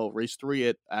Gazelle, race 3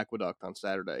 at Aqueduct on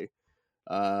Saturday.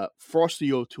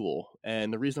 Frosty O'Toole.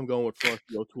 And the reason I'm going with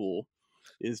Frosty O'Toole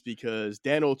is because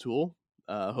Dan O'Toole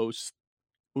hosts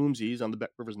Boomsies on the Bet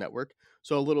Rivers Network.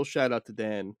 So a little shout out to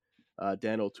Dan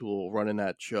O'Toole running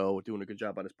that show, doing a good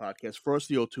job on his podcast.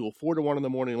 Frosty O'Toole, 4-1 on the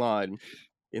morning line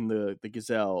in the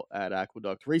Gazelle at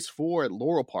Aqueduct. Race 4 at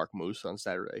Laurel Park Moose on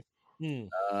Saturday.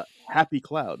 Happy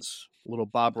Clouds, a little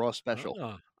Bob Ross special.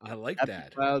 Oh, I like Happy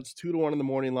that. Clouds, 2-1 in the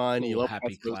morning line. You love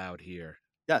Happy Cloud here.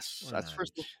 Yes, that's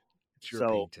first. It's your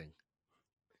painting.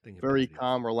 Very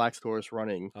calm, relaxed horse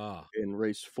running in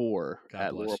race 4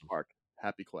 at Laurel Park.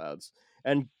 Happy Clouds.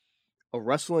 And a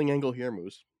wrestling angle here,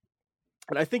 Moose.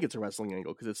 And I think it's a wrestling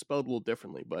angle because it's spelled a little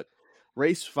differently. But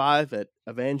race 5 at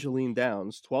Evangeline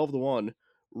Downs, 12-1,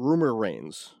 Rumor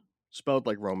Reigns, spelled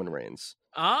like Roman Reigns.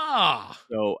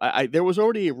 So there was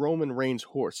already a Roman Reigns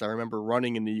horse I remember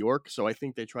running in New York. So I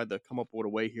think they tried to come up with a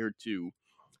way here to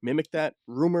mimic that.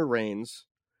 Rumor Reigns.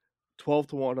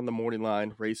 12-1 on the morning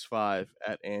line, race 5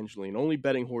 at Angeline. Only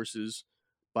betting horses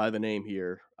by the name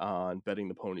here on Betting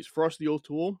the Ponies. Frosty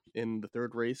O'Toole in the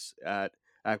 3rd race at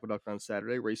Aqueduct on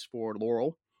Saturday. Race 4,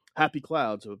 Laurel. Happy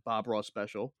Clouds, a Bob Ross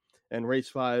special. And race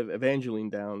 5, Evangeline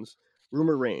Downs.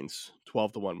 Rumor Reigns,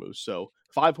 12-1 Moose. So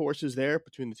 5 horses there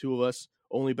between the 2 of us.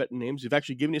 Only betting names. We've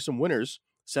actually given you some winners.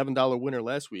 $7 winner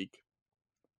last week.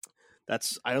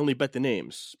 That's I Only Bet the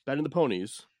Names. Betting the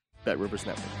Ponies. Bet Rivers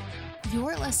Network.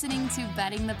 You're listening to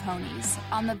Betting the Ponies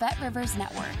on the Bet Rivers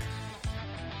Network.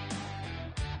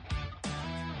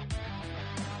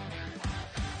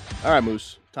 All right,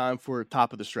 Moose. Time for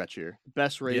top of the stretch here.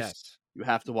 Best race Yes. you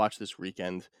have to watch this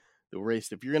weekend. The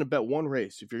race, if you're going to bet one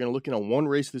race, if you're going to look in on one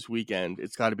race this weekend,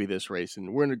 it's got to be this race.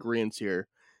 And we're in agreement here.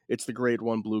 It's the Grade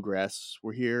 1 Bluegrass.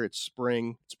 We're here. It's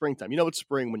springtime. You know it's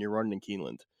spring when you're running in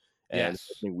Keeneland. And Yes.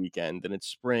 it's weekend. And it's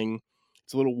spring.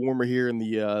 It's a little warmer here in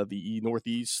the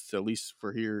Northeast, at least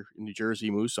for here in New Jersey,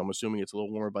 Moose. I'm assuming it's a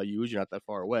little warmer by you. You're not that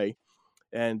far away.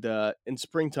 And in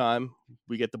springtime,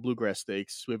 we get the Bluegrass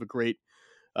Stakes. We have a great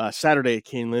Saturday at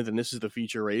Keeneland, and this is the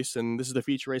feature race, and this is the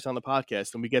feature race on the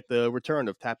podcast, and we get the return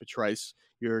of Tapit Trice,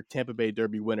 your Tampa Bay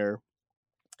Derby winner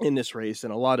in this race,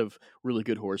 and a lot of really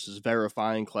good horses,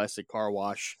 Verifying, Classic Car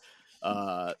Wash,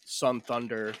 Sun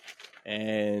Thunder,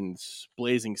 and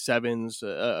Blazing Sevens,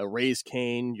 Raise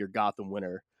Cane, your Gotham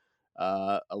winner.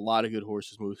 A lot of good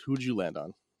horses. Who did you land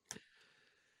on?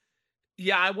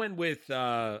 Yeah, I went with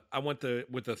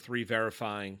the three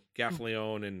Verifying,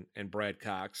 Gaffleone and Brad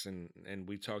Cox, and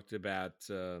we talked about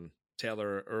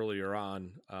Tyler earlier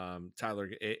on in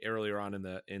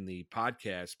the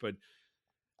podcast, but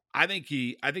I think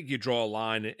you draw a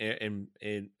line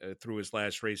in through his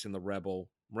last race in the Rebel,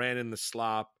 ran in the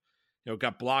slop,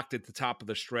 got blocked at the top of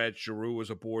the stretch. Giroux was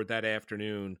aboard that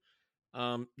afternoon.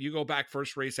 You go back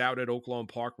first race out at Oaklawn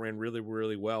Park, ran really,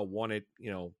 really well, won it,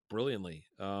 brilliantly.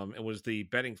 And was the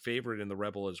betting favorite in the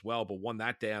Rebel as well, but won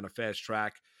that day on a fast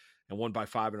track and won by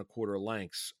 5 1/4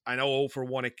 lengths. I know 0 for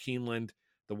 1 at Keeneland.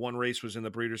 The one race was in the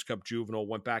Breeders' Cup Juvenile.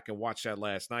 Went back and watched that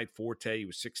last night. Forte, he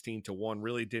was 16-1.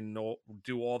 Really didn't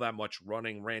do all that much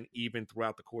running. Ran even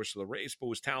throughout the course of the race, but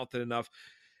was talented enough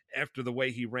after the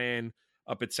way he ran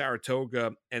up at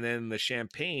Saratoga and then the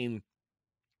Champaign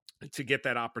to get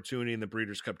that opportunity in the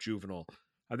Breeders' Cup Juvenile.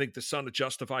 I think the Son of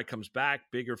Justify comes back,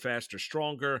 bigger, faster,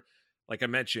 stronger. Like I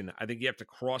mentioned, I think you have to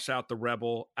cross out the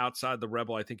Rebel. Outside the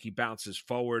Rebel, I think he bounces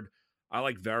forward. I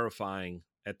like Verifying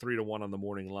at 3-1 on the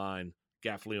morning line.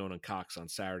 Gaffleone and Cox on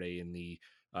Saturday in the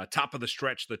top of the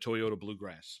stretch, the Toyota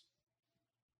Bluegrass.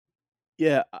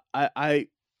 Yeah, I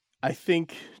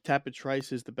think Tapit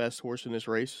Trice is the best horse in this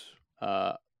race.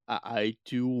 I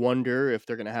do wonder if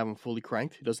they're going to have him fully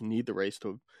cranked. He doesn't need the race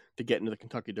to get into the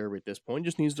Kentucky Derby at this point. He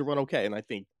just needs to run okay, and I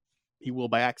think he will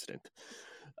by accident.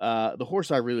 The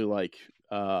horse I really like,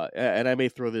 and I may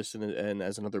throw this in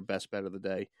as another best bet of the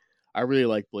day, I really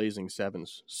like Blazing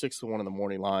Sevens, 6-1 in the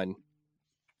morning line.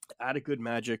 Out of good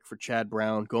magic for Chad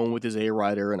Brown, going with his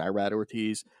A-Rider and Irad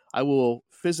Ortiz. I will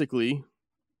physically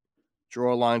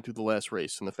draw a line through the last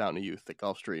race in the Fountain of Youth at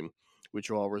Gulfstream with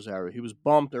Joel Rosario. He was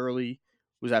bumped early,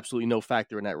 was absolutely no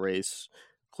factor in that race.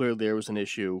 Clearly there was an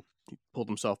issue. He pulled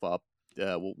himself up.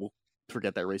 We'll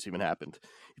forget that race even happened.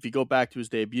 If you go back to his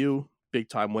debut,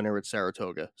 big-time winner at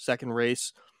Saratoga. Second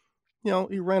race,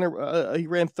 he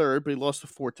ran third, but he lost to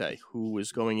Forte, who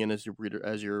was going in as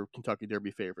your Kentucky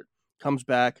Derby favorite. Comes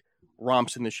back,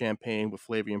 romps in the Champaign with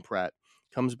Flavian Pratt.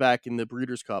 Comes back in the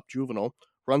Breeders' Cup Juvenile,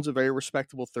 runs a very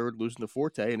respectable third, losing to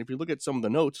Forte. And if you look at some of the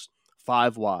notes,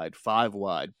 5 wide,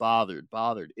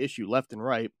 bothered, issue left and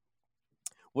right.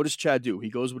 What does Chad do?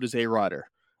 He goes with his A-Rider,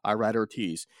 Irad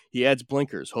Ortiz. He adds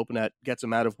blinkers, hoping that gets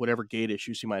him out of whatever gate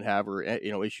issues he might have or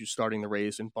issues starting the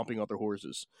race and bumping other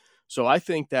horses. So I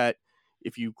think that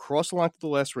if you cross the line to the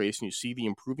last race and you see the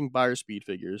improving buyer speed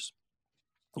figures,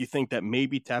 you think that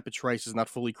maybe Tapit Trice is not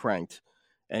fully cranked,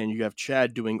 and you have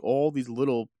Chad doing all these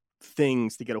little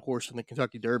things to get a horse in the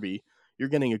Kentucky Derby, you're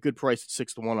getting a good price at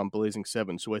 6-1 on Blazing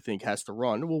Sevens, who I think has to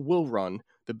run, will run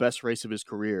the best race of his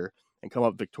career and come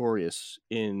up victorious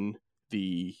in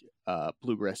the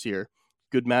Bluegrass here.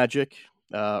 Good Magic,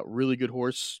 really good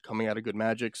horse coming out of Good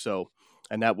Magic,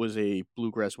 and that was a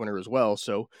Bluegrass winner as well.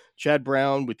 So Chad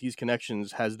Brown, with these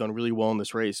connections, has done really well in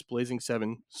this race. Blazing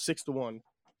Seven, 6-1.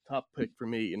 Top pick for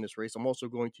me in this race. I'm also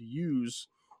going to use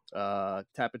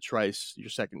Tapit Trice, your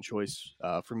second choice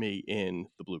for me in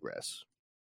the Bluegrass.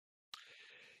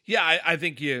 Yeah, I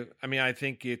think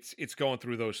it's going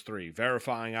through those three.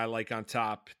 Verifying, I like on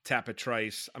top. Tapit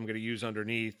Trice, I'm going to use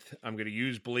underneath. I'm going to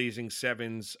use Blazing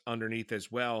Sevens underneath as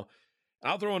well.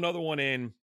 I'll throw another one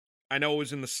in. I know it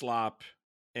was in the slop,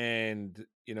 and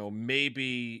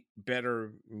maybe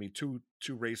better. I mean, two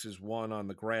races, one on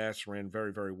the grass, ran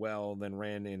very, very well, then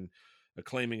ran in a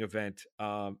claiming event.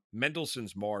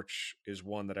 Mendelssohn's March is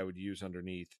one that I would use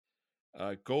underneath.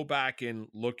 Go back and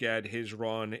look at his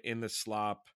run in the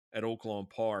slop at Oaklawn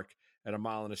Park at 1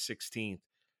 1/16.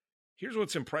 Here's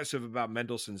what's impressive about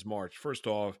Mendelssohn's March. First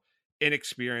off,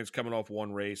 inexperienced, coming off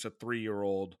one race, a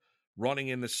 3-year-old, running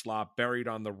in the slop, buried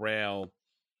on the rail,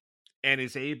 and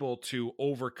is able to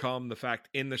overcome the fact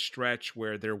in the stretch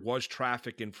where there was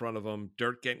traffic in front of him,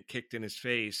 dirt getting kicked in his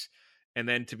face, and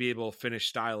then to be able to finish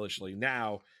stylishly.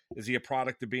 Now, is he a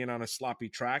product of being on a sloppy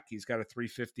track? He's got a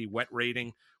 350 wet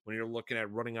rating when you're looking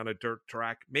at running on a dirt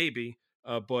track, maybe.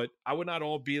 But I would not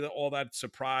be all that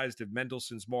surprised if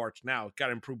Mendelssohn's March. Now, got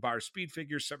to improve by our speed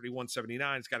figures, 71,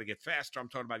 79. It's got to get faster. I'm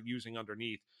talking about using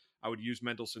underneath. I would use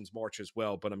Mendelssohn's March as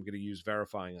well, but I'm going to use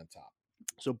Verifying on top.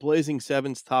 So Blazing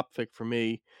Sevens, top pick for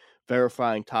me.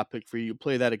 Verifying, top pick for you.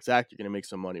 Play that exact, you're going to make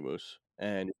some money, Moose.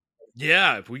 And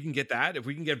yeah, if we can get that, if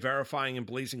we can get Verifying and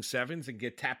Blazing Sevens and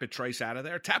get Tappet Trice out of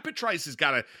there, Tappet Trice is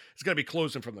got to be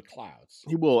closing from the clouds.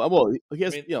 He will. Well, he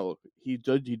has, he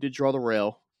did draw the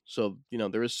rail. So,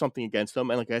 there is something against him.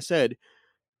 And like I said,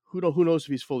 who knows if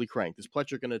he's fully cranked? Is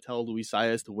Pletcher going to tell Luis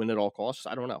Saez to win at all costs?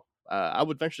 I don't know. I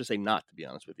would venture to say not, to be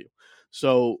honest with you.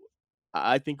 So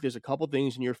I think there's a couple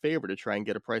things in your favor to try and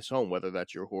get a price home, whether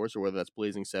that's your horse or whether that's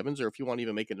Blazing Sevens, or if you want to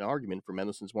even make an argument for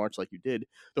Mendelssohn's March like you did.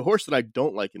 The horse that I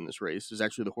don't like in this race is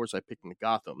actually the horse I picked in the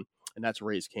Gotham, and that's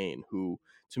Raise Cane, who,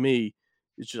 to me,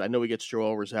 it's just, I know he gets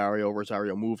Joel Rosario.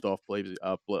 Rosario moved off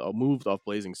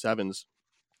Blazing Sevens.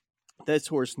 This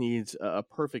horse needs a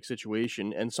perfect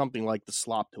situation and something like the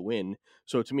slop to win.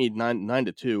 So to me,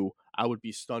 9-2, I would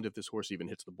be stunned if this horse even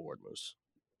hits the board, Moose.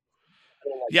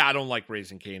 I don't like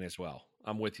Raising Cane as well.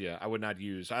 I'm with you. I would not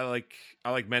use. I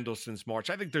like Mendelssohn's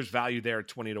March. I think there's value there at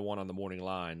 20-1 on the morning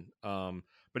line.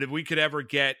 But if we could ever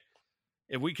get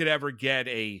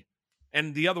a,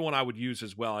 and the other one I would use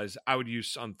as well is I would use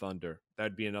Sun Thunder.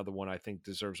 That'd be another one I think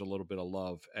deserves a little bit of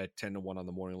love at 10-1 on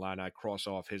the morning line. I cross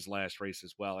off his last race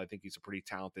as well. I think he's a pretty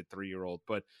talented 3-year-old.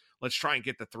 But let's try and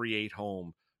get the 3-8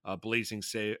 home. Blazing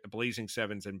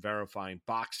Sevens and Verifying,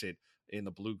 box it in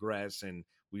the Bluegrass, and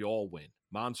we all win.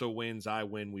 Monzo wins, I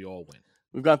win, we all win.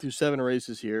 We've gone through 7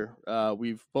 races here.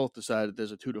 We've both decided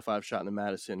there's a 2-5 shot in the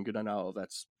Madison. Good on all.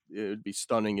 It would be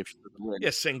stunning if you win. Yeah,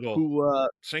 single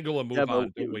and move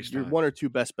on. Don't waste your time. One or two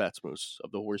best bets, Moose,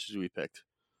 of the horses we picked.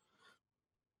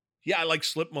 Yeah, I like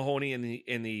Slip Mahoney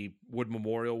in the Wood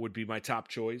Memorial would be my top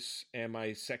choice. And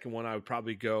my second one, I would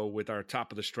probably go with our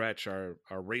top of the stretch, our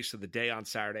race of the day on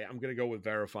Saturday. I'm going to go with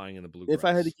Verifying in the Bluegrass. If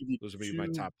I had to give you those would be my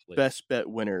top plays. Best bet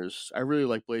winners, I really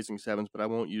like Blazing Sevens, but I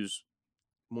won't use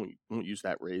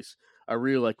that race. I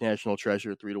really like National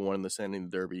Treasure 3-1 in the Santa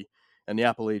Anita Derby, and the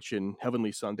Appalachian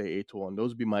Heavenly Sunday 8-1. Those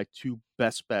would be my 2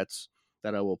 best bets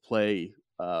that I will play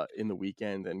in the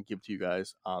weekend and give to you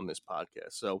guys on this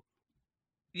podcast. So,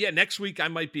 yeah, next week I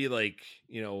might be like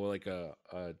a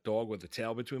dog with a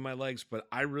tail between my legs, but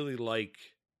I really like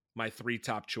my 3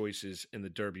 top choices in the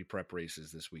Derby prep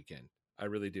races this weekend. I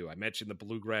really do. I mentioned the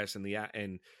Bluegrass and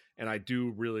I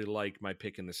do really like my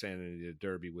pick in the Santa Anita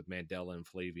Derby with Mandela and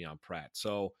Flavion Pratt.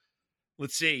 So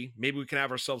let's see. Maybe we can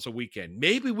have ourselves a weekend.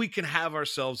 Maybe we can have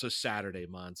ourselves a Saturday,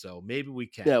 Monzo. Maybe we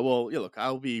can. Yeah, well, look,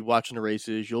 I'll be watching the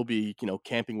races. You'll be,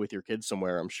 camping with your kids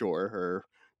somewhere, I'm sure, or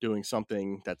doing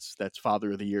something that's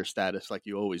Father of the Year status like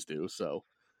you always do. So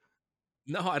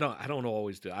no, I don't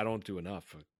always do. I don't do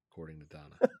enough, according to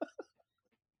Donna.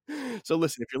 So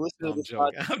listen, if you're listening to this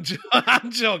podcast, I'm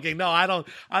joking. No, I don't.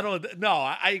 No,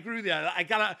 I agree with you.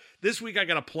 This week I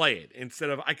gotta play it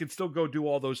instead of, I can still go do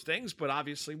all those things, but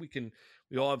obviously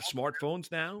we all have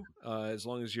smartphones now, as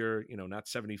long as you're, not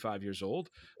 75 years old.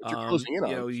 But you're closing in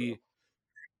on it,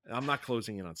 I'm not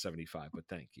closing in on 75, but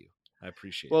thank you. I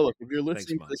appreciate it. Well, look, if you're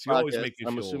listening to this podcast,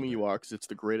 I'm assuming older. you are, because it's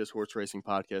the greatest horse racing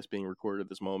podcast being recorded at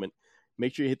this moment.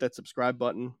 Make sure you hit that subscribe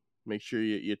button. Make sure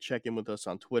you check in with us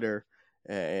on Twitter,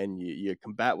 and you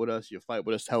combat with us, you fight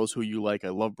with us, tell us who you like. I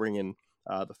love bringing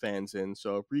the fans in,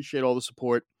 so appreciate all the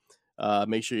support.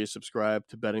 Make sure you subscribe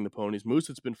to Betting the Ponies. Moose,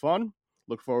 it's been fun.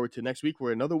 Look forward to next week.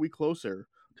 We're another week closer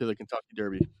to the Kentucky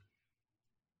Derby.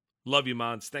 Love you,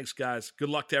 Monz. Thanks, guys. Good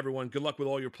luck to everyone. Good luck with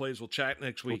all your plays. We'll chat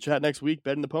next week.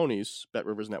 Betting the Ponies, Bet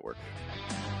Rivers Network.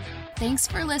 Thanks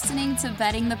for listening to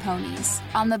Betting the Ponies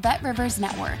on the Bet Rivers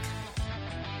Network.